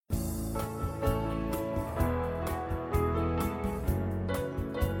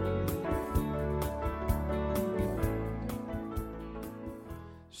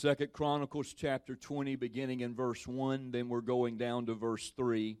2 Chronicles chapter 20, beginning in verse 1, then we're going down to verse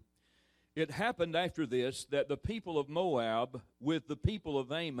 3. It happened after this that the people of Moab, with the people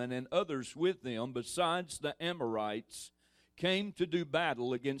of Ammon and others with them, besides the Amorites, came to do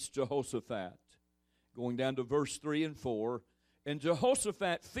battle against Jehoshaphat. Going down to verse 3 and 4, and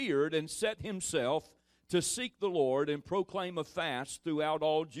Jehoshaphat feared and set himself to seek the Lord and proclaim a fast throughout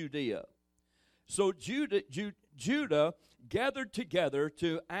all Judea. So Judah gathered together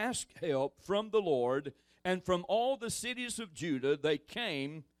to ask help from the Lord, and from all the cities of Judah they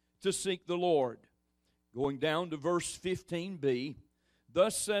came to seek the Lord. Going down to verse 15b,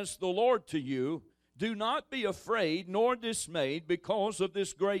 thus says the Lord to you, do not be afraid nor dismayed because of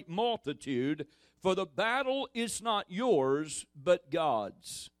this great multitude, for the battle is not yours, but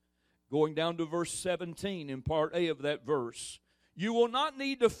God's. Going down to verse 17 in part A of that verse, you will not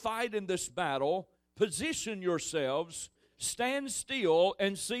need to fight in this battle. Position yourselves, stand still,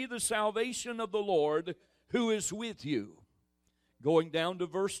 and see the salvation of the Lord who is with you. Going down to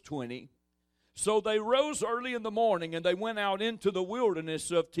verse 20, so they rose early in the morning, and they went out into the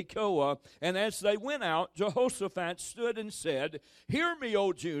wilderness of Tekoa. And as they went out, Jehoshaphat stood and said, hear me,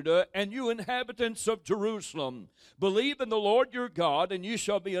 O Judah, and you inhabitants of Jerusalem. Believe in the Lord your God, and you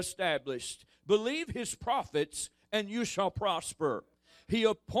shall be established. Believe his prophets, and you shall prosper. He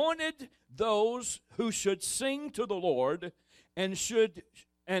appointed those who should sing to the Lord, and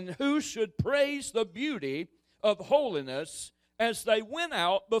who should praise the beauty of holiness, as they went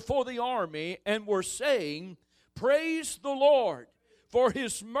out before the army and were saying, praise the Lord, for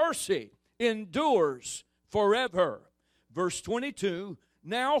his mercy endures forever. Verse 22,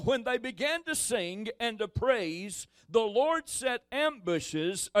 now when they began to sing and to praise, the Lord set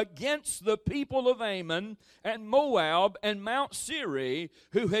ambushes against the people of Ammon and Moab and Mount Seir,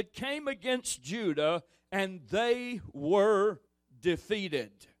 who had came against Judah, and they were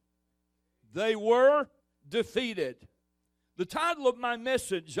defeated. They were defeated. The title of my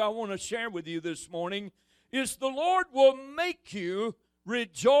message I want to share with you this morning is The Lord Will Make You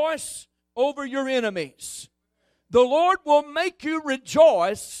Rejoice Over Your Enemies. The Lord will make you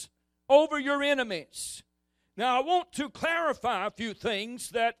rejoice over your enemies. Now, I want to clarify a few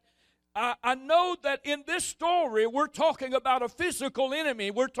things that I know that in this story we're talking about a physical enemy.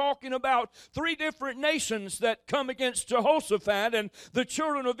 We're talking about three different nations that come against Jehoshaphat and the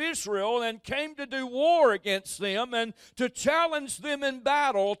children of Israel and came to do war against them and to challenge them in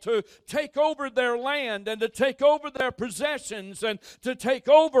battle, to take over their land and to take over their possessions and to take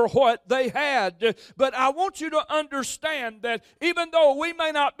over what they had. But I want you to understand that even though we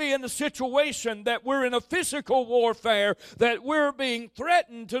may not be in a situation that we're in a physical warfare, that we're being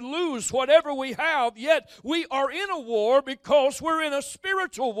threatened to lose whatever we have, yet we are in a war because we're in a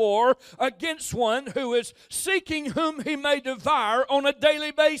spiritual war against one who is seeking whom he may devour on a daily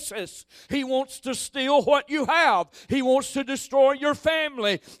basis. He wants to steal what you have. He wants to destroy your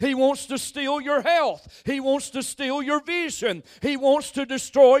family. He wants to steal your health. He wants to steal your vision. He wants to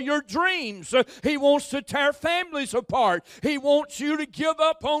destroy your dreams. He wants to tear families apart. He wants you to give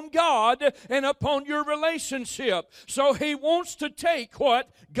up on God and upon your relationship. So he wants to take what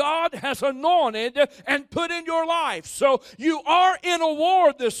God has anointed and put in your life. So you are in a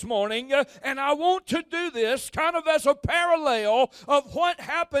war this morning, and I want to do this kind of as a parallel of what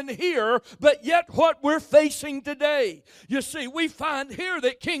happened here, but yet what we're facing today. You see, we find here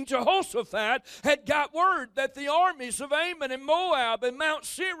that King Jehoshaphat had got word that the armies of Ammon and Moab and Mount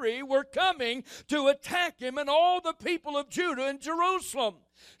Seir were coming to attack him and all the people of Judah and Jerusalem.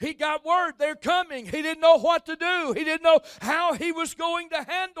 He got word they're coming. He didn't know what to do. He didn't know how he was going to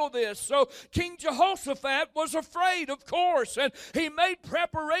handle this. So King Jehoshaphat was afraid, of course, and he made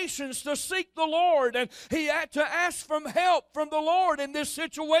preparations to seek the Lord, and he had to ask for help from the Lord in this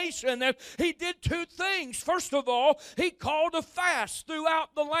situation. And he did two things. First of all, he called a fast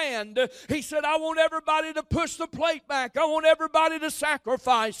throughout the land. He said, I want everybody to push the plate back. I want everybody to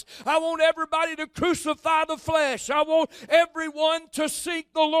sacrifice. I want everybody to crucify the flesh. I want everyone to seek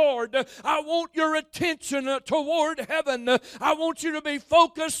the Lord. I want your attention toward heaven. I want you to be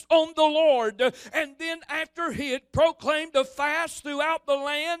focused on the Lord. And then after he had proclaimed a fast throughout the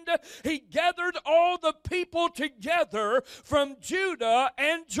land, he gathered all the people together from Judah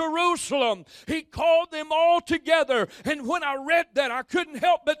and Jerusalem. He called them all together. And when I read that, I couldn't couldn't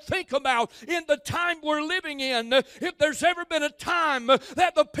help but think about in the time we're living in, if there's ever been a time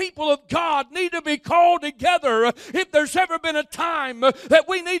that the people of God need to be called together, if there's ever been a time that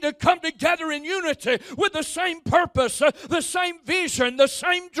we need to come together in unity with the same purpose, the same vision, the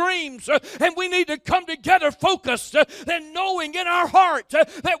same dreams, and we need to come together focused and knowing in our heart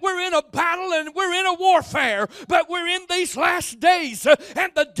that we're in a battle and we're in a warfare, but we're in these last days,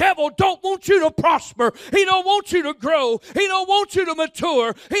 and the devil don't want you to prosper. He don't want you to grow. He don't want you to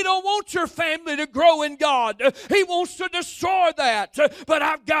mature. He don't want your family to grow in God. He wants to destroy that. But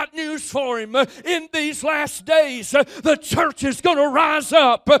I've got news for him. In these last days, the church is going to rise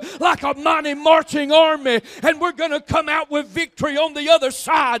up like a mighty marching army, and we're going to come out with victory on the other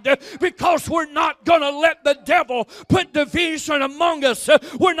side, because we're not going to let the devil put division among us.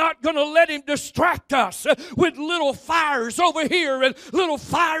 We're not going to let him distract us with little fires over here and little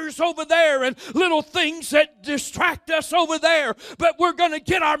fires over there and little things that distract us over there. But we're going to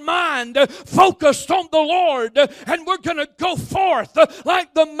get our mind focused on the Lord, and we're going to go forth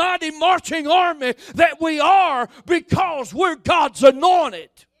like the mighty marching army that we are, because we're God's anointed.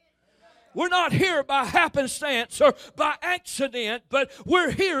 We're not here by happenstance or by accident, but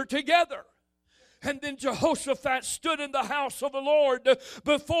we're here together. And then Jehoshaphat stood in the house of the Lord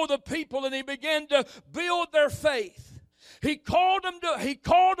before the people, and he began to build their faith. He called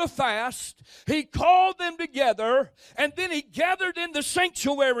a fast, he called them together, and then he gathered in the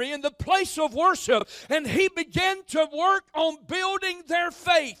sanctuary, in the place of worship, and he began to work on building their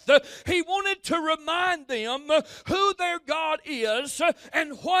faith. He wanted to remind them who their God is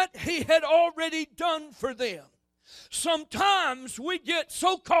and what he had already done for them. Sometimes we get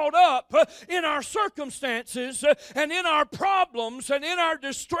so caught up in our circumstances and in our problems and in our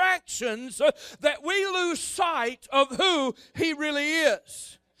distractions that we lose sight of who He really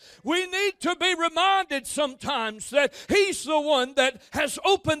is. We need to be reminded sometimes that He's the one that has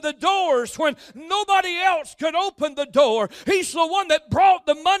opened the doors when nobody else could open the door. He's the one that brought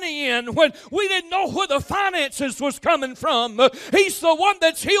the money in when we didn't know where the finances was coming from. He's the one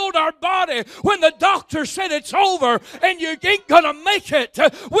that's healed our body when the doctor said it's over and you ain't gonna make it.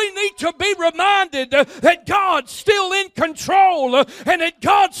 We need to be reminded that God's still in control, and that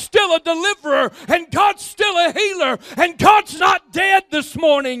God's still a deliverer, and God's still a healer, and God's not dead this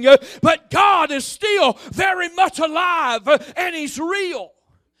morning. But God is still very much alive, and He's real.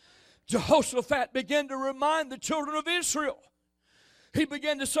 Jehoshaphat began to remind the children of Israel. He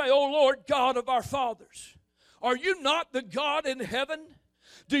began to say, "O Lord God of our fathers, are you not the God in heaven?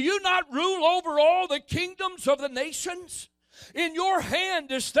 Do you not rule over all the kingdoms of the nations? In your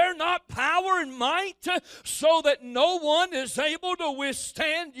hand is there not power and might, so that no one is able to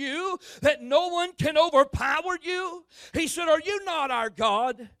withstand you, that no one can overpower you?" He said, "Are you not our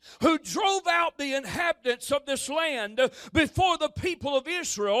God, who drove out the inhabitants of this land before the people of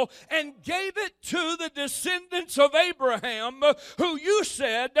Israel and gave it to the descendants of Abraham, who you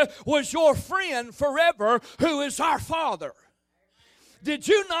said was your friend forever, who is our father? Did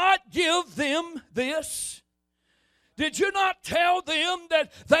you not give them this? Did you not tell them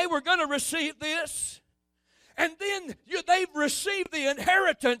that they were going to receive this? And then they've received the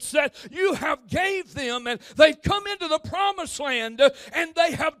inheritance that you have gave them, and they've come into the promised land, and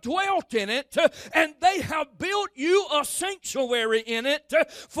they have dwelt in it, and they have built you a sanctuary in it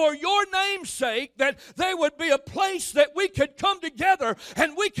for your name's sake, that there would be a place that we could come together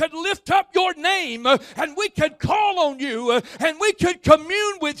and we could lift up your name, and we could call on you, and we could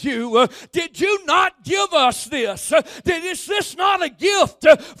commune with you. Did you not give us this? Is this not a gift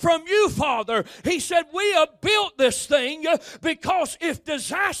from you, Father?" He said, "We have built this thing because if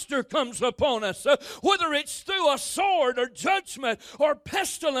disaster comes upon us, whether it's through a sword or judgment or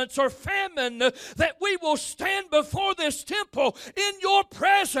pestilence or famine, that we will stand before this temple in your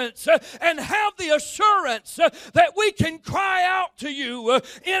presence and have the assurance that we can cry out to you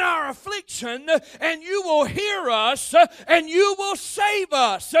in our affliction, and you will hear us and you will save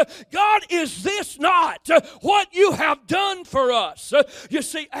us." God, is this not what you have done for us? You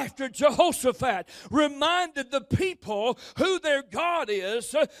see, after Jehoshaphat reminded the people who their God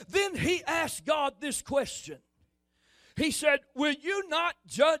is, then he asked God this question. He said, "Will you not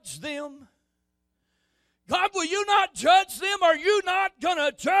judge them? God, will you not judge them? Are you not going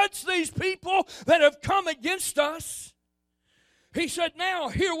to judge these people that have come against us?" He said, "Now,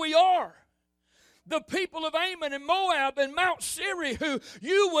 here we are. the people of Ammon and Moab and Mount Seir, who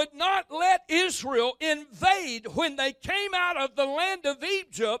you would not let Israel invade when they came out of the land of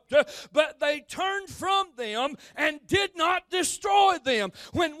Egypt, but they turned from them and did not destroy them.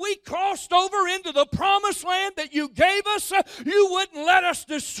 When we crossed over into the promised land that you gave us, you wouldn't let us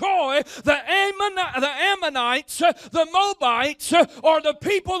destroy the Ammonites, the Moabites, or the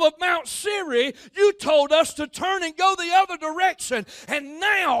people of Mount Seir. You told us to turn and go the other direction. And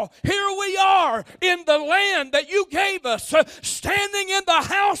now, here we are in the land that you gave us, standing in the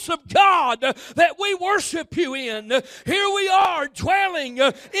house of God that we worship you in. Here we are dwelling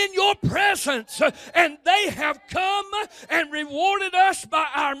in your presence, and they have come and rewarded us by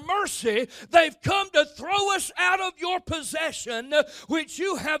our mercy. They've come to throw us out of your possession, which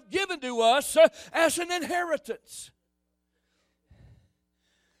you have given to us as an inheritance.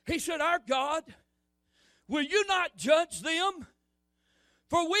 He said, our God, will you not judge them?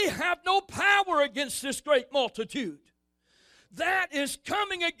 For we have no power against this great multitude that is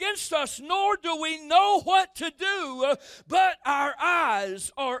coming against us, nor do we know what to do, but our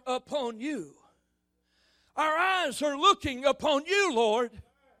eyes are upon you. Our eyes are looking upon you, Lord.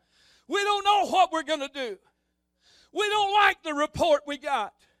 We don't know what we're going to do. We don't like the report we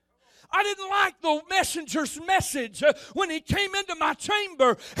got. I didn't like the messenger's message when he came into my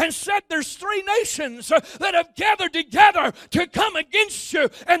chamber and said there's 3 nations that have gathered together to come against you,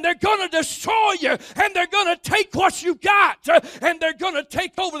 and they're going to destroy you, and they're going to take what you got, and they're going to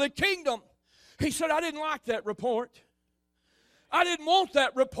take over the kingdom. He said, I didn't like that report. I didn't want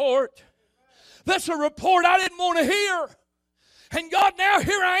that report. That's a report I didn't want to hear. And God, now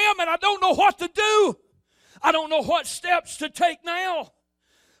here I am, and I don't know what to do. I don't know what steps to take now.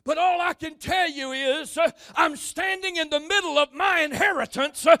 But all I can tell you is I'm standing in the middle of my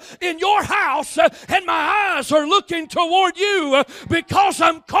inheritance in your house, and my eyes are looking toward you because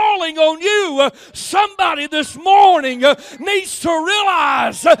I'm calling on you. Somebody this morning needs to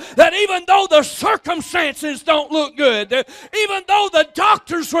realize that even though the circumstances don't look good, even though the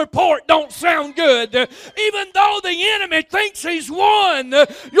doctor's report don't sound good, even though the enemy thinks he's won,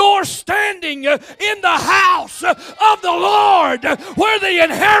 you're standing in the house of the Lord where the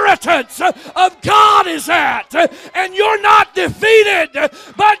inheritance of God is at, and you're not defeated,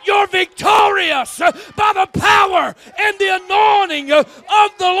 but you're victorious by the power and the anointing of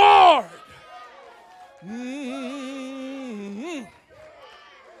the Lord. Mm-hmm.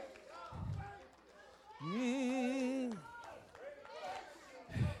 Mm-hmm.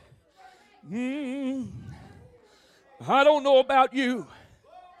 Mm-hmm. I don't know about you,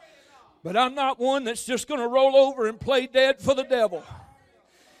 but I'm not one that's just going to roll over and play dead for the devil.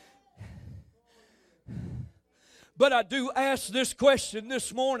 But I do ask this question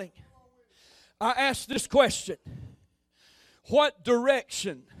this morning. I ask this question. What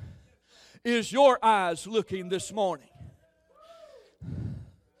direction is your eyes looking this morning?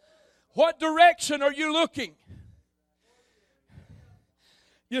 What direction are you looking?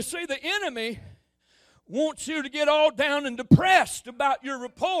 You see, the enemy wants you to get all down and depressed about your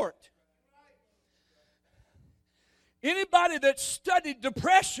report. Anybody that studied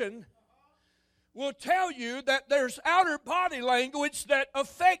depression will tell you that there's outer body language that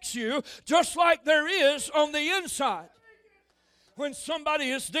affects you just like there is on the inside. When somebody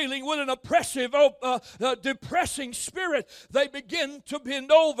is dealing with an oppressive, depressing spirit, they begin to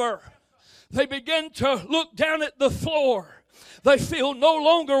bend over. They begin to look down at the floor. They feel no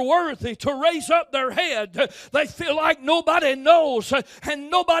longer worthy to raise up their head. They feel like nobody knows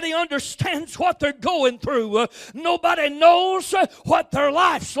and nobody understands what they're going through. Nobody knows what their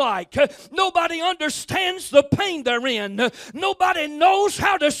life's like. Nobody understands the pain they're in. Nobody knows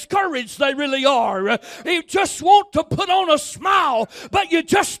how discouraged they really are. You just want to put on a smile, but you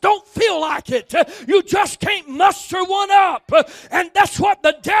just don't feel like it. You just can't muster one up. And that's what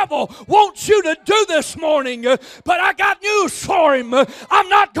the devil wants you to do this morning. But I got news for him. I'm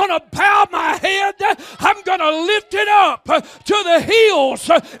not going to bow my head. I'm going to lift it up to the hills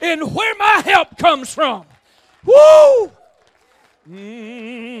in where my help comes from. Woo!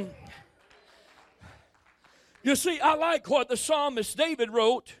 Mm. You see, I like what the psalmist David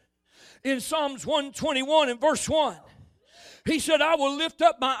wrote in Psalms 121 and verse 1. He said, I will lift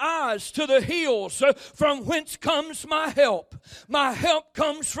up my eyes to the hills from whence comes my help. My help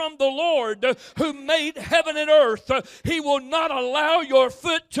comes from the Lord who made heaven and earth. He will not allow your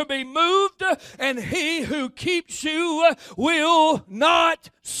foot to be moved, and he who keeps you will not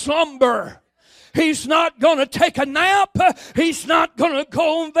slumber. He's not going to take a nap. He's not going to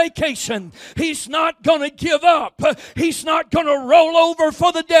go on vacation. He's not going to give up. He's not going to roll over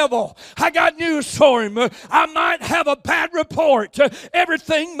for the devil. I got news for him. I might have a bad report.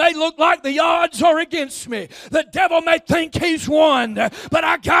 Everything may look like the odds are against me. The devil may think he's won, but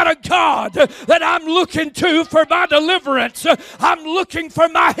I got a God that I'm looking to for my deliverance. I'm looking for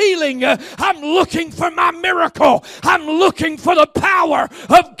my healing. I'm looking for my miracle. I'm looking for the power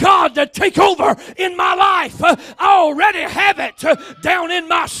of God to take over in my life. I already have it down in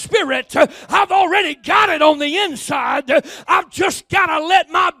my spirit. I've already got it on the inside. I've just got to let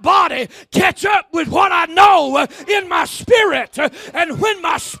my body catch up with what I know in my spirit. And when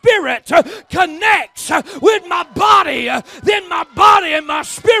my spirit connects with my body, then my body and my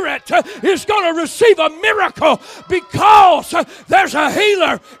spirit is going to receive a miracle because there's a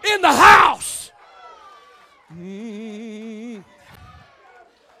healer in the house.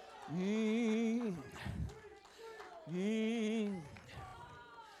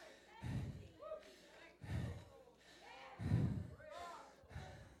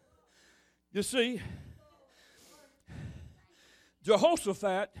 You see,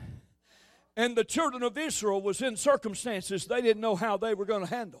 Jehoshaphat and the children of Israel was in circumstances they didn't know how they were going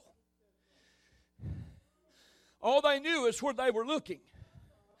to handle. All they knew is where they were looking.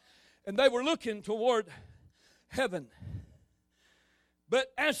 And they were looking toward heaven.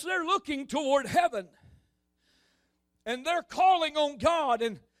 But as they're looking toward heaven, and they're calling on God,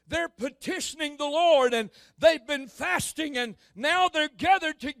 and they're petitioning the Lord, and they've been fasting, and now they're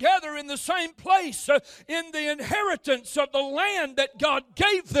gathered together in the same place in the inheritance of the land that God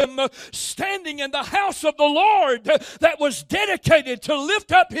gave them, standing in the house of the Lord that was dedicated to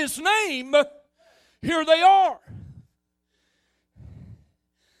lift up His name. Here they are.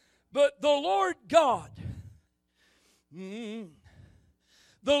 But the Lord God, the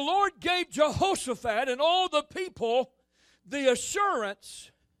Lord gave Jehoshaphat and all the people the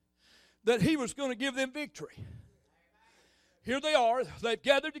assurance that He was going to give them victory. Here they are. They've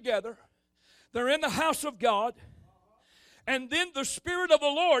gathered together. They're in the house of God. And then the Spirit of the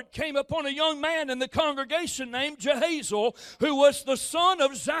Lord came upon a young man in the congregation named Jehaziel, who was the son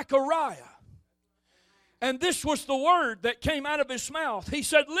of Zechariah. And this was the word that came out of his mouth. He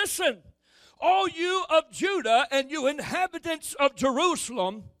said, "Listen, all you of Judah and you inhabitants of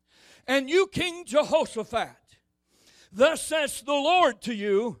Jerusalem, and you King Jehoshaphat, thus says the Lord to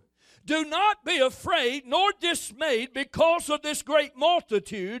you, do not be afraid nor dismayed because of this great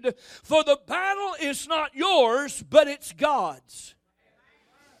multitude, for the battle is not yours, but it's God's.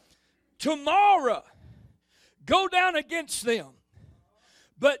 Tomorrow, go down against them.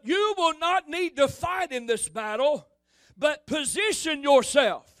 But you will not need to fight in this battle, but position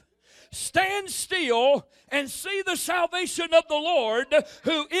yourself. Stand still and see the salvation of the Lord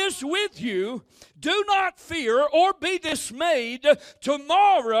who is with you. Do not fear or be dismayed.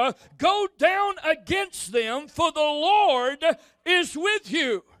 Tomorrow go down against them, for the Lord is with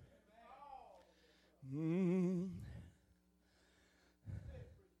you."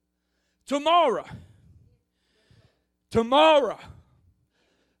 Tomorrow.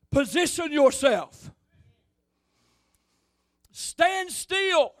 Position yourself. Stand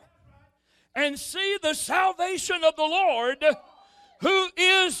still and see the salvation of the Lord who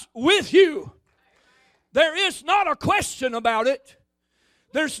is with you. There is not a question about it.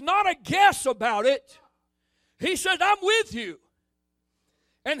 There's not a guess about it. He said, "I'm with you."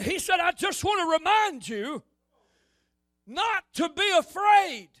 And He said, "I just want to remind you not to be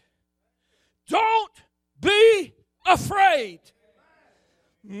afraid. Don't be afraid.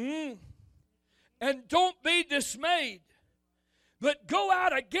 And don't be dismayed, but go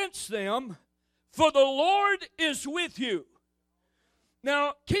out against them, for the Lord is with you."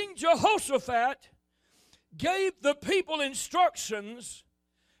 Now, King Jehoshaphat gave the people instructions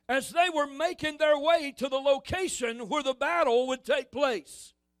as they were making their way to the location where the battle would take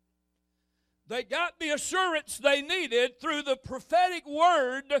place. They got the assurance they needed through the prophetic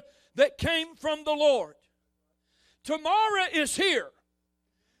word that came from the Lord. Tomorrow is here.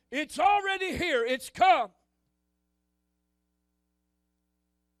 It's already here. It's come.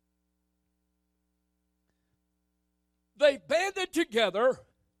 They banded together.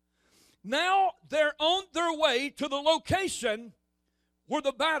 Now they're on their way to the location where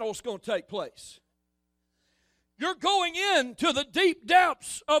the battle's going to take place. You're going into the deep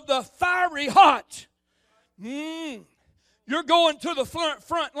depths of the fiery hot. You're going to the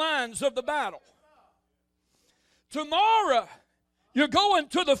front lines of the battle. Tomorrow, you're going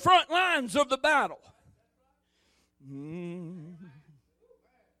to the front lines of the battle.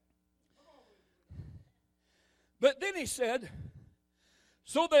 But then he said,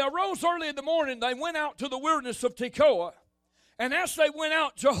 So they arose early in the morning. They went out to the wilderness of Tekoa. And as they went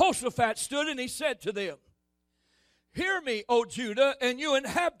out, Jehoshaphat stood and he said to them, Hear me, O Judah, and you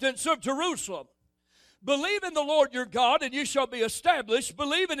inhabitants of Jerusalem. Believe in the Lord your God, and you shall be established.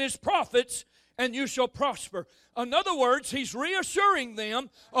 Believe in his prophets, and you shall prosper. In other words, he's reassuring them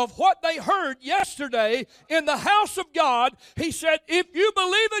of what they heard yesterday in the house of God. He said, if you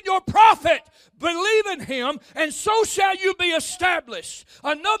believe in your prophet, believe in him, and so shall you be established.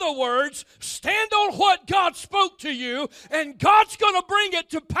 In other words, stand on what God spoke to you, and God's going to bring it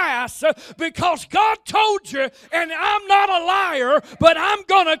to pass because God told you, and I'm not a liar, but I'm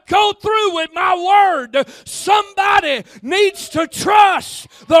going to go through with my word. Somebody needs to trust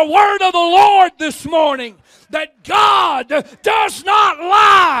the word of the Lord this morning. That God does not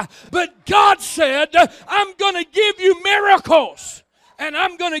lie, but God said, I'm going to give you miracles and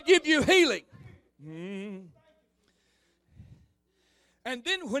I'm going to give you healing. And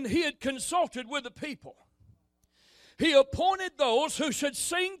then when he had consulted with the people, he appointed those who should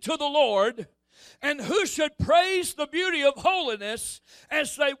sing to the Lord and who should praise the beauty of holiness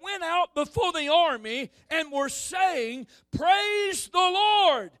as they went out before the army and were saying, Praise the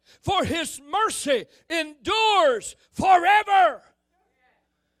Lord, for his mercy endures forever.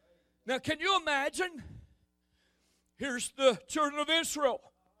 Now, can you imagine? Here's the children of Israel.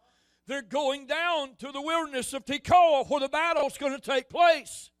 They're going down to the wilderness of Tekoa where the battle's going to take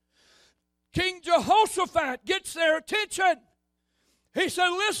place. King Jehoshaphat gets their attention. He said,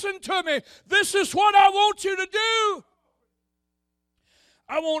 listen to me. This is what I want you to do.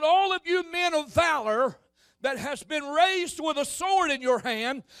 I want all of you men of valor that has been raised with a sword in your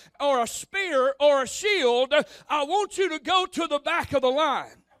hand or a spear or a shield. I want you to go to the back of the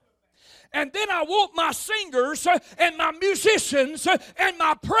line. And then I want my singers and my musicians and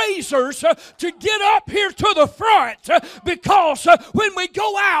my praisers to get up here to the front because when we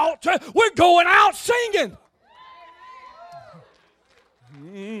go out, we're going out singing.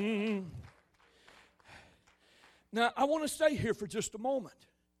 Now, I want to stay here for just a moment.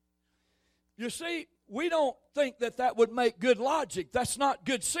 You see, we don't think that would make good logic. That's not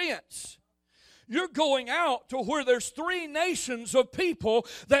good sense. You're going out to where there's 3 nations of people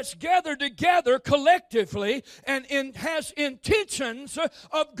that's gathered together collectively and has intentions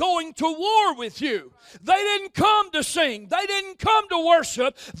of going to war with you. They didn't come to sing. They didn't come to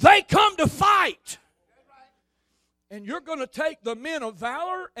worship. They come to fight. And you're going to take the men of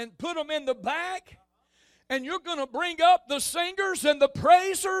valor and put them in the back. And you're going to bring up the singers and the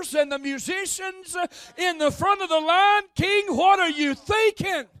praisers and the musicians in the front of the line. King, what are you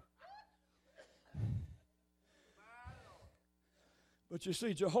thinking? But you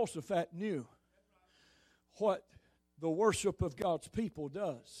see, Jehoshaphat knew what the worship of God's people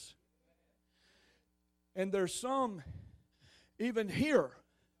does. And there's some, even here,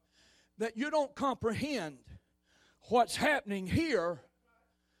 that you don't comprehend what's happening here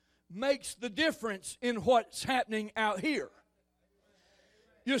makes the difference in what's happening out here.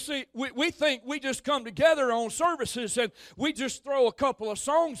 You see, we think we just come together on services and we just throw a couple of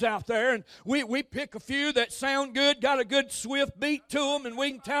songs out there and we pick a few that sound good, got a good swift beat to them, and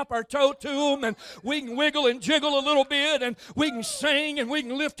we can tap our toe to them and we can wiggle and jiggle a little bit and we can sing and we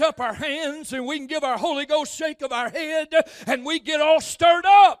can lift up our hands and we can give our Holy Ghost shake of our head and we get all stirred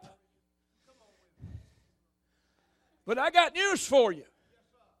up. But I got news for you.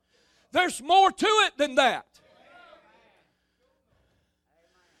 There's more to it than that.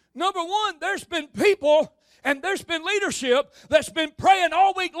 Number one, there's been people and there's been leadership that's been praying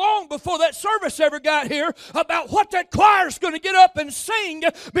all week long before that service ever got here about what that choir's going to get up and sing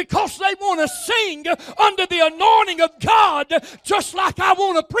because they want to sing under the anointing of God just like I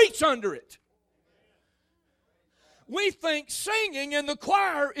want to preach under it. We think singing in the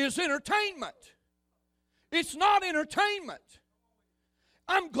choir is entertainment. It's not entertainment.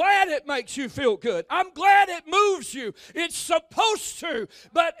 I'm glad it makes you feel good. I'm glad it moves you. It's supposed to.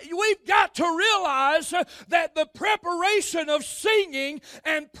 But we've got to realize that the preparation of singing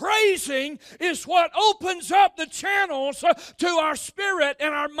and praising is what opens up the channels to our spirit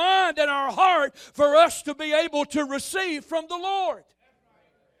and our mind and our heart for us to be able to receive from the Lord.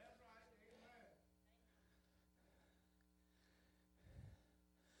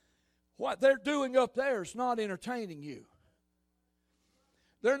 What they're doing up there is not entertaining you.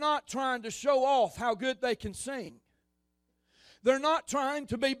 They're not trying to show off how good they can sing. They're not trying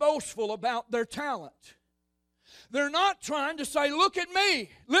to be boastful about their talent. They're not trying to say, look at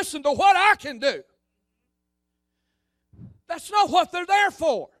me, listen to what I can do. That's not what they're there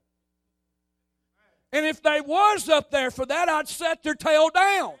for. And if they was up there for that, I'd set their tail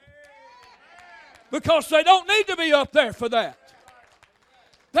down. Because they don't need to be up there for that.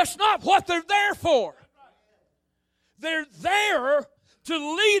 That's not what they're there for. They're there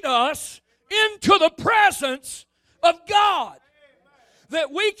to lead us into the presence of God,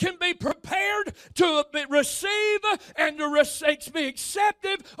 that we can be prepared to receive and to be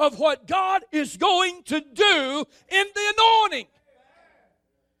accepted of what God is going to do in the anointing.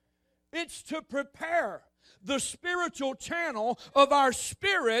 It's to prepare the spiritual channel of our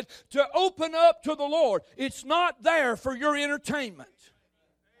spirit to open up to the Lord. It's not there for your entertainment.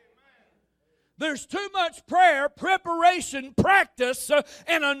 There's too much prayer, preparation, practice,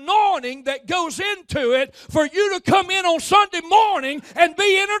 and anointing that goes into it for you to come in on Sunday morning and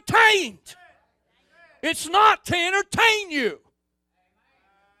be entertained. It's not to entertain you.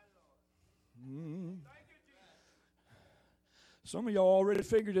 Some of y'all already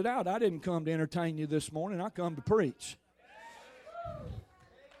figured it out. I didn't come to entertain you this morning. I come to preach.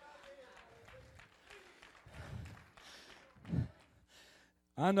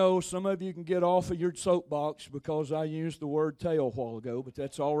 I know some of you can get off of your soapbox because I used the word tail a while ago, but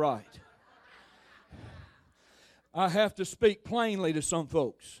that's all right. I have to speak plainly to some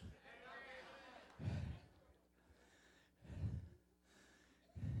folks.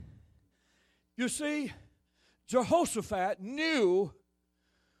 You see, Jehoshaphat knew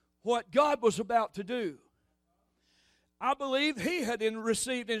what God was about to do. I believe he had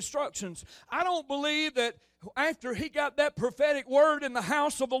received instructions. I don't believe that after he got that prophetic word in the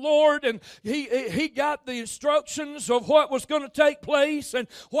house of the Lord and he got the instructions of what was going to take place and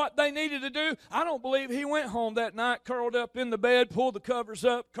what they needed to do, I don't believe he went home that night, curled up in the bed, pulled the covers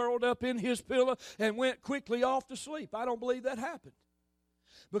up, curled up in his pillow, and went quickly off to sleep. I don't believe that happened,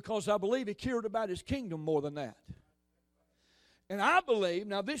 because I believe he cared about his kingdom more than that. And I believe,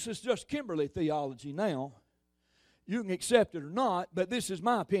 now this is just Kimberly theology now, you can accept it or not, but this is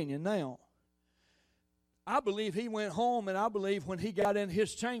my opinion now. I believe he went home, and I believe when he got in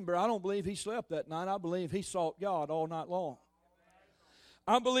his chamber, I don't believe he slept that night. I believe he sought God all night long.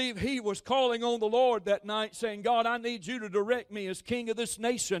 I believe he was calling on the Lord that night saying, God, I need you to direct me as king of this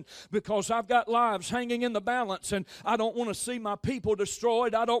nation, because I've got lives hanging in the balance, and I don't want to see my people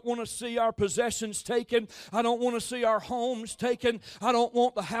destroyed. I don't want to see our possessions taken. I don't want to see our homes taken. I don't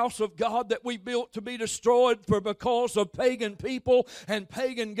want the house of God that we built to be destroyed because of pagan people and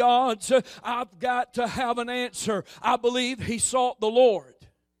pagan gods. I've got to have an answer. I believe he sought the Lord.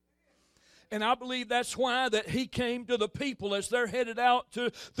 And I believe that's why that he came to the people as they're headed out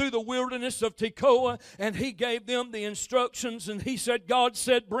through the wilderness of Tekoa, and he gave them the instructions, and he said, God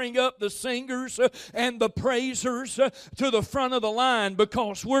said, bring up the singers and the praisers to the front of the line,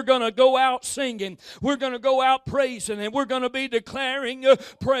 because we're going to go out singing. We're going to go out praising, and we're going to be declaring,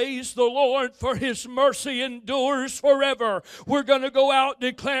 praise the Lord, for his mercy endures forever. We're going to go out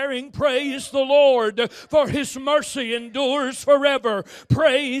declaring, praise the Lord, for his mercy endures forever.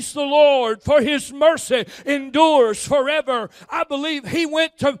 Praise the Lord, for his mercy endures forever. I believe he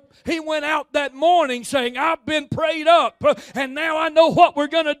went out that morning saying, I've been prayed up, and now I know what we're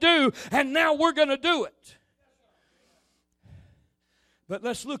going to do, and now we're going to do it. But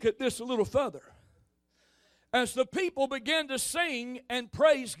let's look at this a little further. As the people began to sing and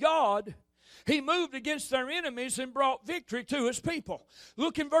praise God, he moved against their enemies and brought victory to his people.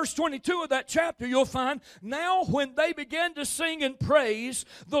 Look in verse 22 of that chapter, you'll find, now when they began to sing and praise,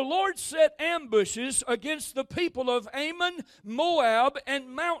 the Lord set ambushes against the people of Ammon, Moab,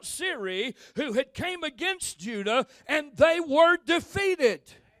 and Mount Seir, who had came against Judah, and they were defeated.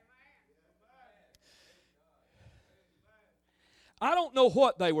 I don't know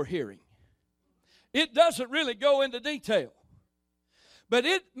what they were hearing. It doesn't really go into detail. But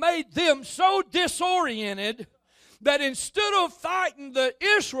it made them so disoriented that instead of fighting the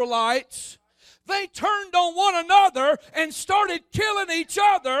Israelites, they turned on one another and started killing each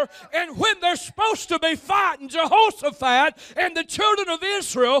other. And when they're supposed to be fighting Jehoshaphat and the children of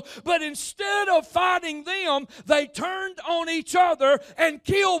Israel, but instead of fighting them, they turned on each other and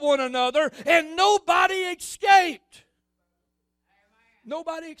killed one another, and nobody escaped.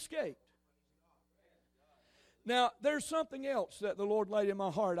 Nobody escaped. Now, there's something else that the Lord laid in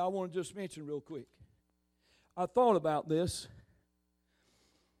my heart I want to just mention real quick. I thought about this.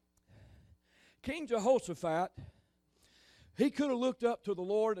 King Jehoshaphat, he could have looked up to the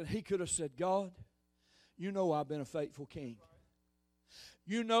Lord and he could have said, God, you know I've been a faithful king.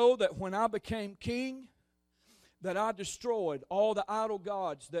 You know that when I became king, that I destroyed all the idol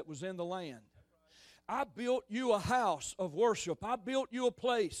gods that was in the land. I built you a house of worship. I built you a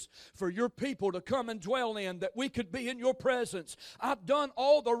place for your people to come and dwell in, that we could be in your presence. I've done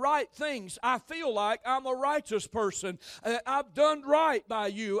all the right things. I feel like I'm a righteous person. I've done right by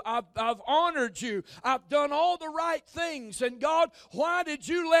you. I've honored you. I've done all the right things. And God, why did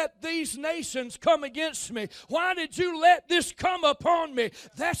you let these nations come against me? Why did you let this come upon me?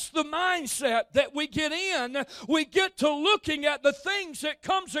 That's the mindset that we get in. We get to looking at the things that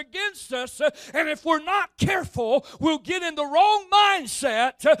comes against us, and if we're not careful, we'll get in the wrong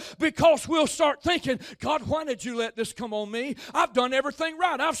mindset because we'll start thinking, God, why did you let this come on me? I've done everything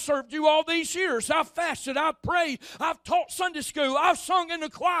right. I've served you all these years. I've fasted. I've prayed. I've taught Sunday school. I've sung in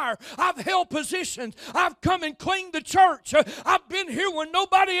the choir. I've held positions. I've come and cleaned the church. I've been here when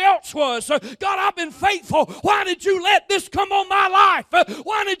nobody else was. God, I've been faithful. Why did you let this come on my life?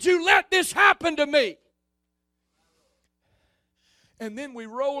 Why did you let this happen to me? And then we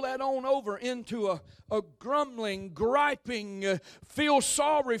roll that on over into a grumbling, griping, feel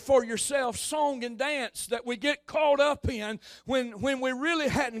sorry for yourself song and dance that we get caught up in when we really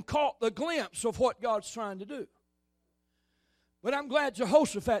hadn't caught the glimpse of what God's trying to do. But I'm glad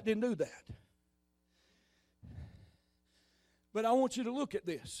Jehoshaphat didn't do that. But I want you to look at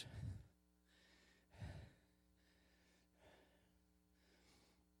this.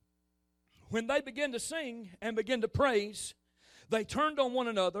 When they begin to sing and begin to praise, they turned on one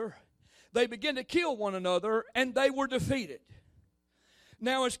another, they began to kill one another, and they were defeated.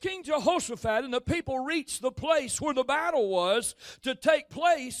 Now, as King Jehoshaphat and the people reached the place where the battle was to take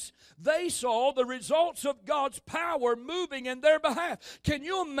place, they saw the results of God's power moving in their behalf. Can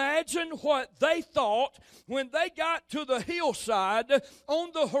you imagine what they thought when they got to the hillside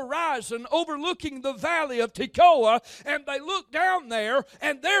on the horizon overlooking the valley of Tekoa, and they looked down there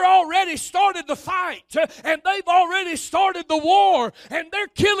and they're already started the fight, and they've already started the war, and they're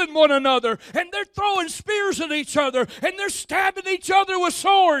killing one another, and they're throwing spears at each other, and they're stabbing each other with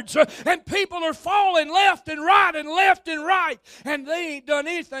swords, and people are falling left and right, and they ain't done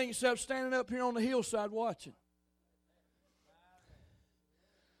anything except standing up here on the hillside watching.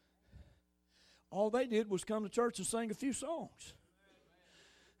 All they did was come to church and sing a few songs.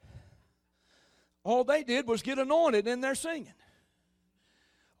 All they did was get anointed in their singing.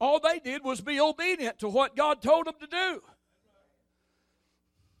 All they did was be obedient to what God told them to do.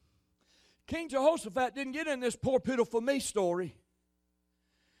 King Jehoshaphat didn't get in this poor, pitiful me story.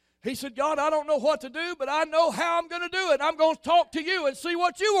 He said, God, I don't know what to do, but I know how I'm going to do it. I'm going to talk to you and see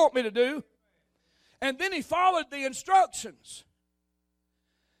what you want me to do. And then he followed the instructions.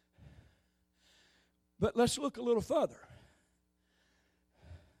 But let's look a little further.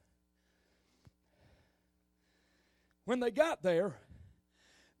 When they got there,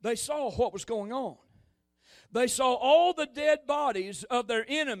 they saw what was going on. They saw all the dead bodies of their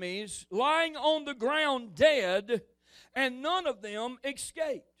enemies lying on the ground dead, and none of them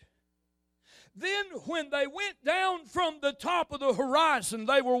escaped. Then when they went down from the top of the horizon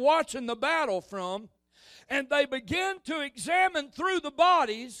they were watching the battle from, and they began to examine through the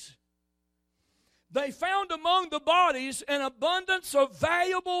bodies, they found among the bodies an abundance of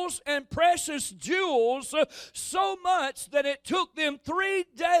valuables and precious jewels, so much that it took them 3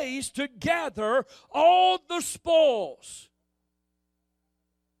 days to gather all the spoils.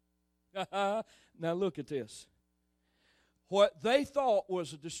 Now look at this. What they thought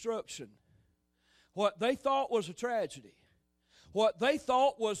was a destruction, what they thought was a tragedy, what they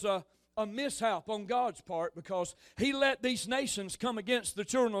thought was a mishap on God's part because He let these nations come against the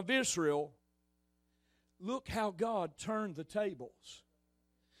children of Israel, look how God turned the tables.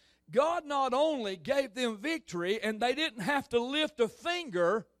 God not only gave them victory and they didn't have to lift a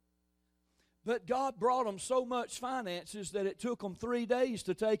finger, but God brought them so much finances that it took them 3 days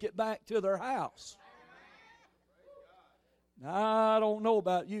to take it back to their house. Now, I don't know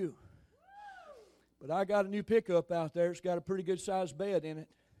about you, but I got a new pickup out there. It's got a pretty good sized bed in it.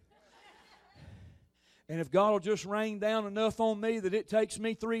 And if God will just rain down enough on me that it takes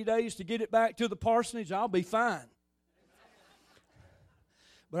me 3 days to get it back to the parsonage, I'll be fine.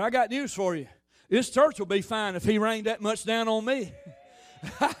 But I got news for you. This church will be fine if He rained that much down on me.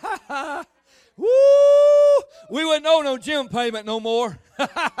 Woo! We wouldn't owe no gym payment no more.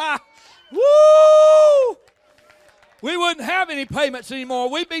 Woo! We wouldn't have any payments anymore.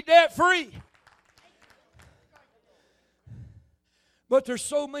 We'd be debt free. But there's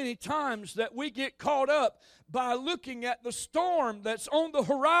so many times that we get caught up by looking at the storm that's on the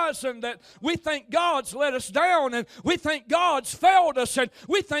horizon that we think God's let us down, and we think God's failed us, and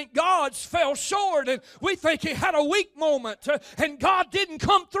we think God's fell short, and we think He had a weak moment, and God didn't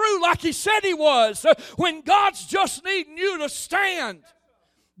come through like He said He was, when God's just needing you to stand.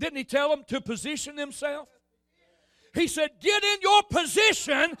 Didn't He tell them to position themselves? He said, get in your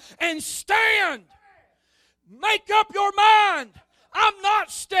position and stand. Make up your mind. I'm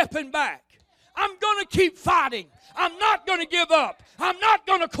not stepping back. I'm going to keep fighting. I'm not going to give up. I'm not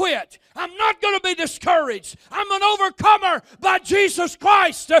going to quit. I'm not going to be discouraged. I'm an overcomer by Jesus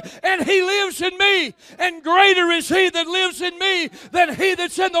Christ, and He lives in me. And greater is He that lives in me than he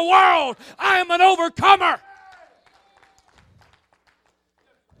that's in the world. I am an overcomer.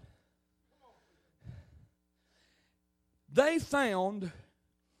 They found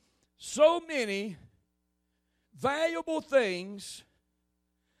so many valuable things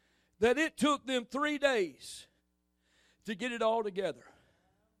that it took them 3 days to get it all together.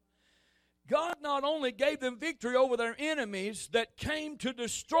 God not only gave them victory over their enemies that came to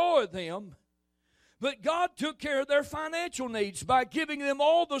destroy them, but God took care of their financial needs by giving them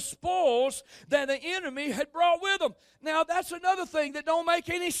all the spoils that the enemy had brought with them. Now, that's another thing that don't make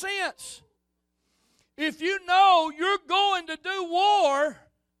any sense. If you know you're going to do war,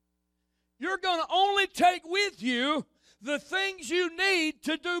 you're going to only take with you the things you need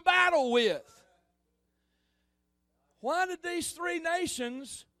to do battle with. Why did these three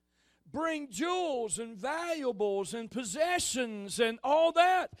nations bring jewels and valuables and possessions and all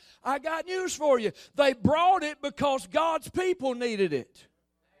that? I got news for you. They brought it because God's people needed it.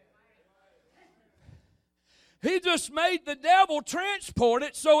 He just made the devil transport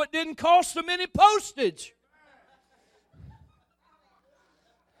it so it didn't cost them any postage.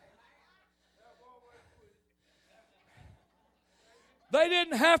 They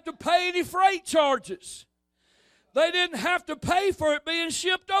didn't have to pay any freight charges. They didn't have to pay for it being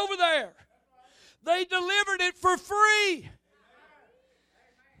shipped over there. They delivered it for free.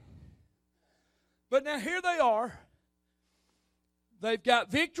 But now here they are. They've got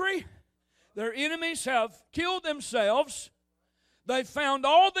victory. Their enemies have killed themselves. They've found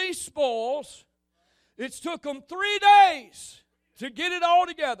all these spoils. It's took them 3 days to get it all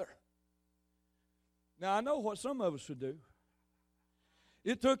together. Now, I know what some of us would do.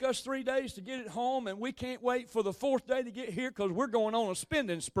 It took us 3 days to get it home, and we can't wait for the 4th day to get here because we're going on a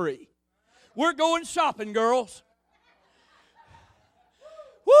spending spree. We're going shopping, girls.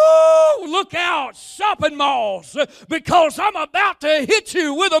 Woo! Look out, shopping malls, because I'm about to hit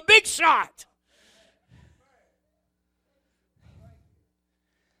you with a big shot.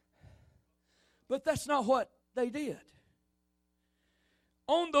 But that's not what they did.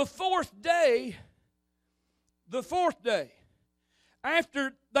 On the 4th day,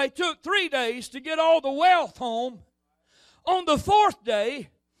 after they took 3 days to get all the wealth home, on the 4th day,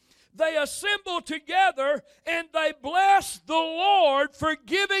 they assembled together and they blessed the Lord for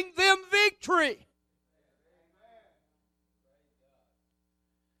giving them victory.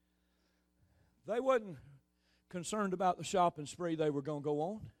 They wasn't concerned about the shopping spree they were going to go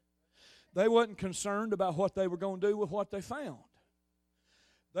on. They wasn't concerned about what they were going to do with what they found.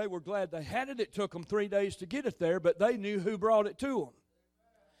 They were glad they had it. It took them 3 days to get it there, but they knew who brought it to them.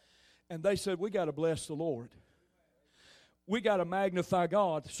 And they said, we got to bless the Lord. We got to magnify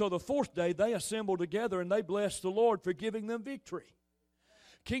God. So the 4th day, they assembled together and they blessed the Lord for giving them victory.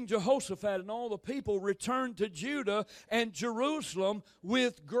 King Jehoshaphat and all the people returned to Judah and Jerusalem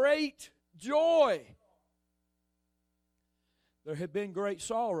with great joy. There had been great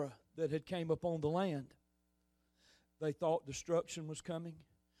sorrow that had came upon the land. They thought destruction was coming.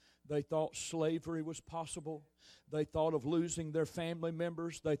 They thought slavery was possible. They thought of losing their family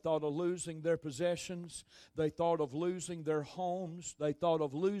members. They thought of losing their possessions. They thought of losing their homes. They thought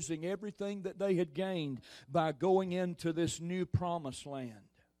of losing everything that they had gained by going into this new promised land.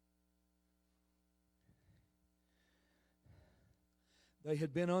 They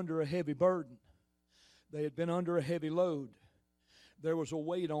had been under a heavy burden. They had been under a heavy load. There was a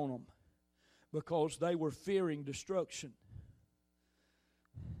weight on them because they were fearing destruction.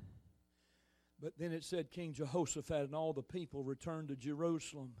 But then it said King Jehoshaphat and all the people returned to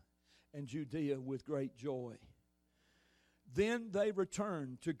Jerusalem and Judea with great joy. Then they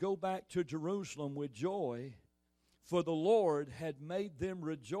returned to go back to Jerusalem with joy, for the Lord had made them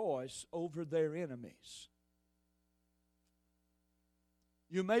rejoice over their enemies.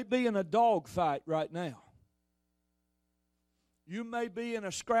 You may be in a dog fight right now. You may be in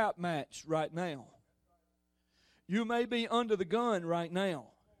a scrap match right now. You may be under the gun right now.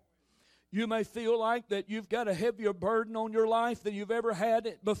 You may feel like that you've got a heavier burden on your life than you've ever had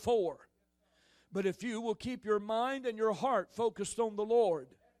it before. But if you will keep your mind and your heart focused on the Lord,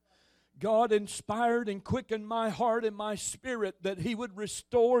 God inspired and quickened my heart and my spirit that He would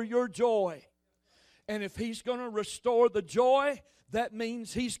restore your joy. And if He's going to restore the joy, that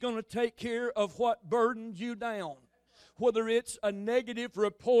means He's going to take care of what burdened you down. whether it's a negative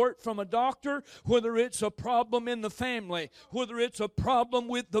report from a doctor, whether it's a problem in the family, whether it's a problem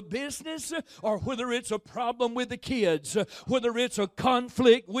with the business, or whether it's a problem with the kids, whether it's a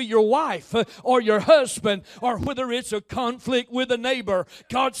conflict with your wife or your husband, or whether it's a conflict with a neighbor.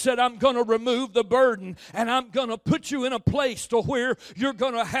 God said, I'm going to remove the burden, and I'm going to put you in a place to where you're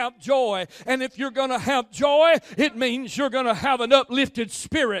going to have joy. And if you're going to have joy, it means you're going to have an uplifted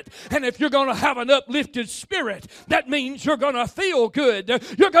spirit. And if you're going to have an uplifted spirit, that means you're going to feel good.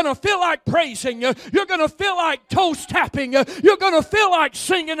 You're going to feel like praising. You're going to feel like toe tapping. You're going to feel like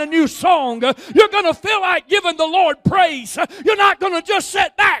singing a new song. You're going to feel like giving the Lord praise. You're not going to just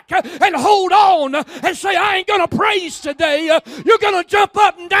sit back and hold on and say, I ain't going to praise today. You're going to jump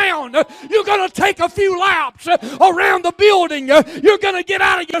up and down. You're going to take a few laps around the building. You're going to get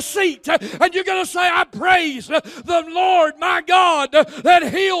out of your seat and you're going to say, I praise the Lord my God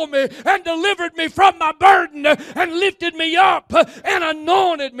that healed me and delivered me from my burden and lifted me up and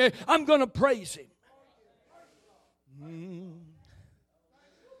anointed me. I'm going to praise Him.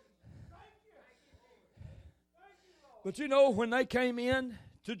 But you know, when they came in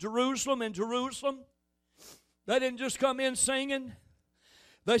to Jerusalem, they didn't just come in singing.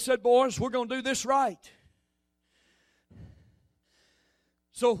 They said, boys, we're going to do this right.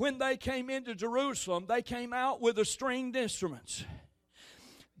 So when they came into Jerusalem, they came out with the stringed instruments.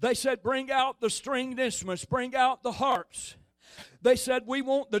 They said, bring out the stringed instruments, bring out the harps. They said, we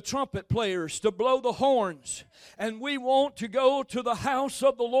want the trumpet players to blow the horns, and we want to go to the house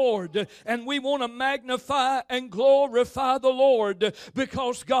of the Lord, and we want to magnify and glorify the Lord,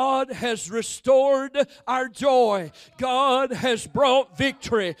 because God has restored our joy. God has brought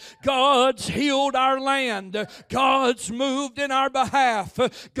victory. God's healed our land. God's moved in our behalf.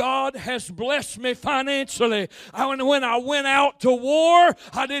 God has blessed me financially. When I went out to war,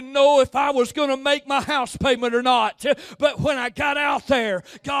 I didn't know if I was going to make my house payment or not. But when I got out there,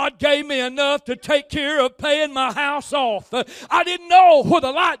 God gave me enough to take care of paying my house off. I didn't know where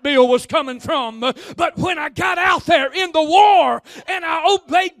the light bill was coming from, but when I got out there in the war and I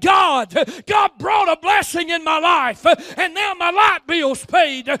obeyed God, God brought a blessing in my life, and now my light bill's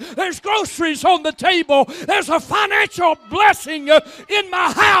paid. There's groceries on the table. There's a financial blessing in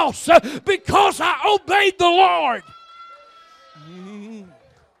my house because I obeyed the Lord.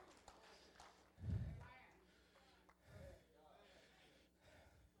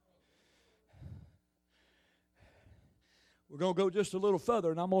 We're going to go just a little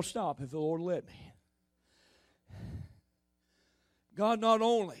further, and I'm going to stop if the Lord will let me. God not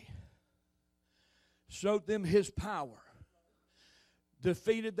only showed them His power,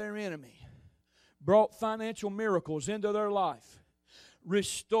 defeated their enemy, brought financial miracles into their life,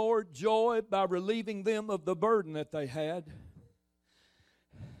 restored joy by relieving them of the burden that they had,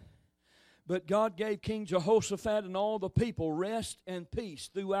 but God gave King Jehoshaphat and all the people rest and peace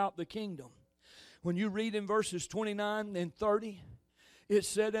throughout the kingdom. When you read in verses 29 and 30, it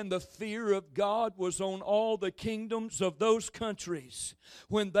said, and the fear of God was on all the kingdoms of those countries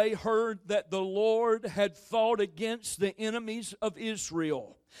when they heard that the Lord had fought against the enemies of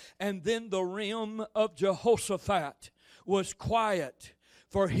Israel. And then the realm of Jehoshaphat was quiet,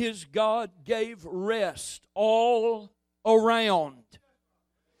 for his God gave rest all around.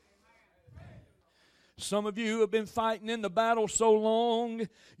 Some of you have been fighting in the battle so long,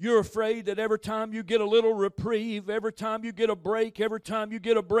 you're afraid that every time you get a little reprieve, every time you get a break, every time you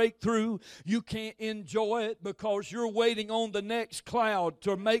get a breakthrough, you can't enjoy it because you're waiting on the next cloud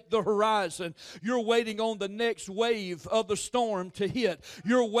to make the horizon. You're waiting on the next wave of the storm to hit.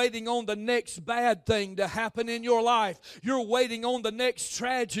 You're waiting on the next bad thing to happen in your life. You're waiting on the next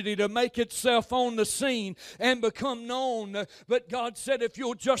tragedy to make itself on the scene and become known. But God said, if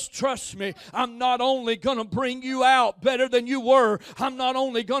you'll just trust me, I'm not only going to bring you out better than you were. I'm not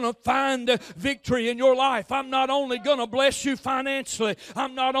only going to find victory in your life. I'm not only going to bless you financially.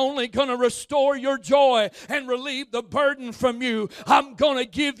 I'm not only going to restore your joy and relieve the burden from you. I'm going to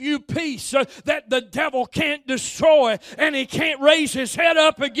give you peace that the devil can't destroy, and he can't raise his head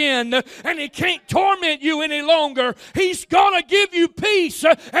up again, and he can't torment you any longer. He's going to give you peace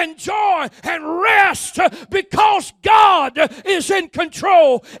and joy and rest because God is in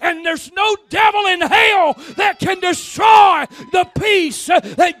control, and there's no devil in hell that can destroy the peace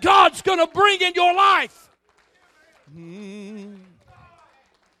that God's going to bring in your life.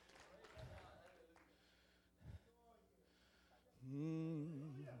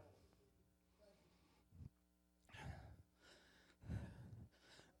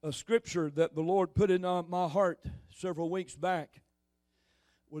 A scripture that the Lord put in my heart several weeks back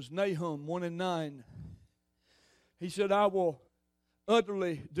was Nahum 1:9. He said, I will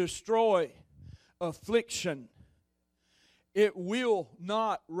utterly destroy affliction it will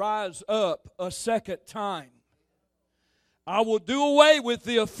not rise up a second time. I will do away with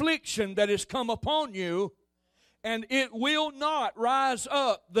the affliction that has come upon you, and it will not rise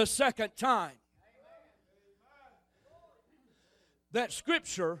up the second time. That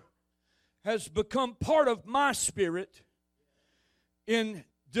scripture has become part of my spirit in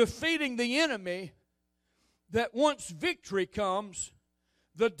defeating the enemy, that once victory comes,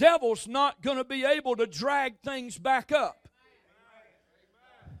 the devil's not going to be able to drag things back up.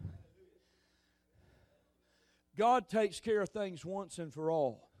 God takes care of things once and for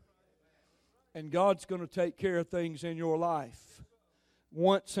all. And God's going to take care of things in your life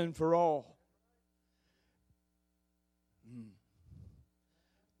once and for all.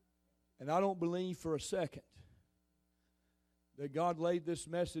 And I don't believe for a second that God laid this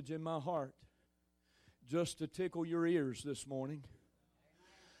message in my heart just to tickle your ears this morning.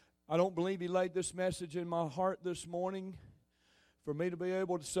 I don't believe He laid this message in my heart this morning for me to be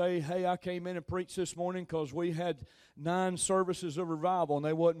able to say, hey, I came in and preached this morning because we had 9 services of revival and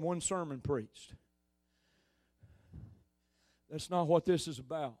there wasn't one sermon preached. That's not what this is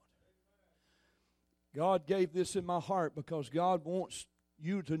about. God gave this in my heart because God wants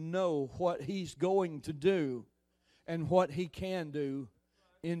you to know what He's going to do and what He can do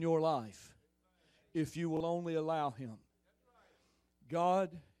in your life if you will only allow Him. God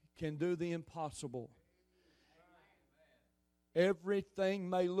can do the impossible. Everything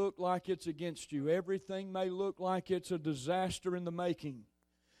may look like it's against you. Everything may look like it's a disaster in the making.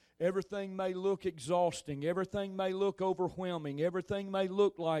 Everything may look exhausting. Everything may look overwhelming. Everything may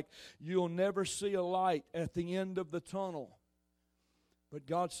look like you'll never see a light at the end of the tunnel. But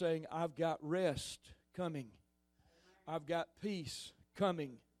God's saying, I've got rest coming. I've got peace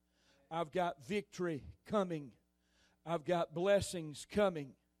coming. I've got victory coming. I've got blessings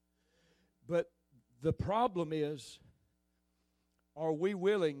coming. But the problem is, are we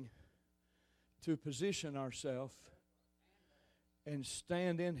willing to position ourselves and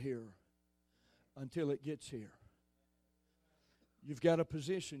stand in here until it gets here? You've got to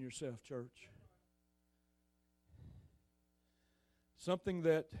position yourself, church. Something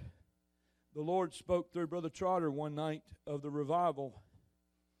that the Lord spoke through Brother Trotter one night of the revival.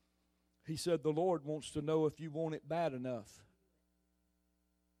 He said the Lord wants to know if you want it bad enough.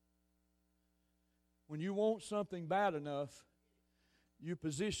 When you want something bad enough, you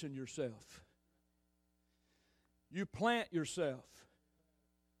position yourself. You plant yourself.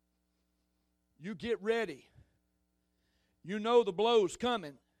 You get ready. You know the blow's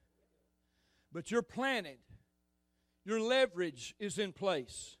coming, but you're planted. Your leverage is in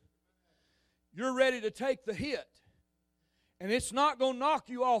place. You're ready to take the hit. And it's not going to knock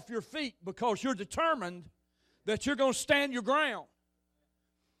you off your feet because you're determined that you're going to stand your ground.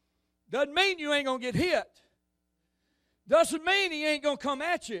 Doesn't mean you ain't going to get hit. Doesn't mean he ain't going to come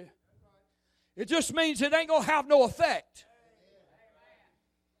at you. It just means it ain't going to have no effect.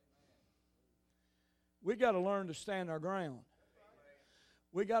 We got to learn to stand our ground.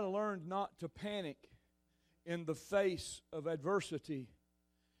 We got to learn not to panic in the face of adversity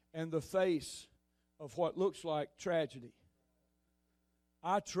and the face of what looks like tragedy.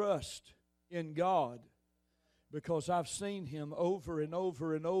 I trust in God because I've seen Him over and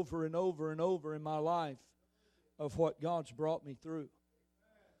over and over and over and over in my life of what God's brought me through.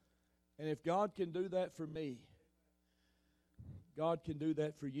 And if God can do that for me, God can do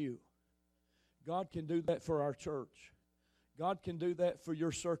that for you. God can do that for our church. God can do that for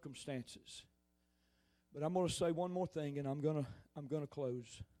your circumstances. But I'm going to say one more thing, and I'm going to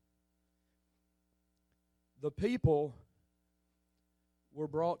close. The people were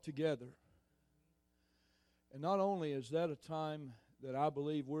brought together. And not only is that a time that I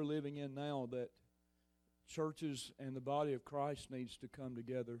believe we're living in now, that churches and the body of Christ needs to come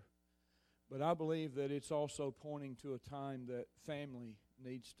together, but I believe that it's also pointing to a time that family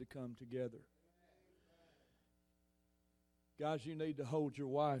needs to come together. Guys, you need to hold your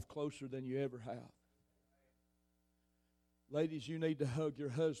wife closer than you ever have. Ladies, you need to hug your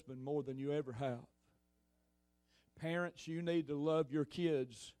husband more than you ever have. Parents, you need to love your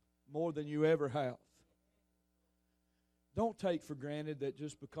kids more than you ever have. Don't take for granted that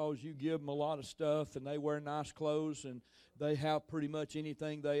just because you give them a lot of stuff and they wear nice clothes and they have pretty much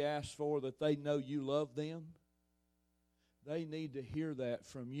anything they ask for, that they know you love them. They need to hear that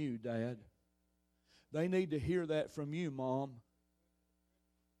from you, Dad. They need to hear that from you, Mom.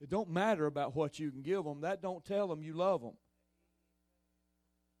 It don't matter about what you can give them. That don't tell them you love them.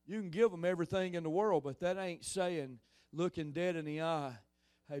 You can give them everything in the world, but that ain't saying, looking dead in the eye,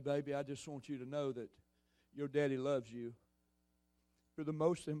 hey, baby, I just want you to know that your daddy loves you. You're the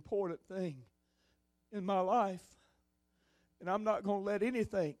most important thing in my life. And I'm not going to let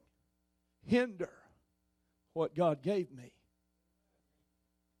anything hinder what God gave me.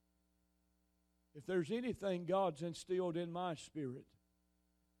 If there's anything God's instilled in my spirit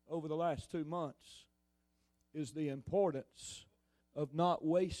over the last 2 months, is the importance of not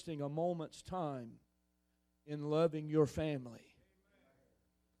wasting a moment's time in loving your family.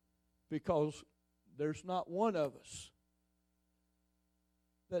 Because there's not one of us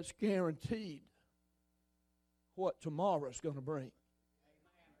that's guaranteed what tomorrow's going to bring.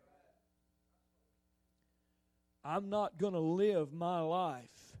 I'm not going to live my life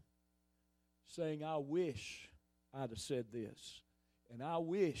saying, I wish I'd have said this, and I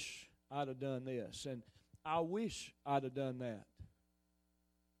wish I'd have done this, and I wish I'd have done that.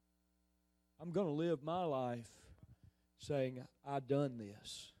 I'm going to live my life saying, I done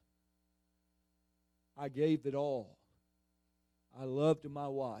this. I gave it all. I loved my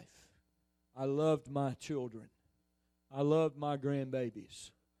wife. I loved my children. I loved my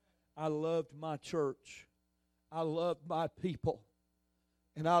grandbabies. I loved my church. I loved my people.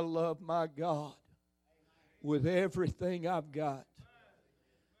 And I love my God with everything I've got.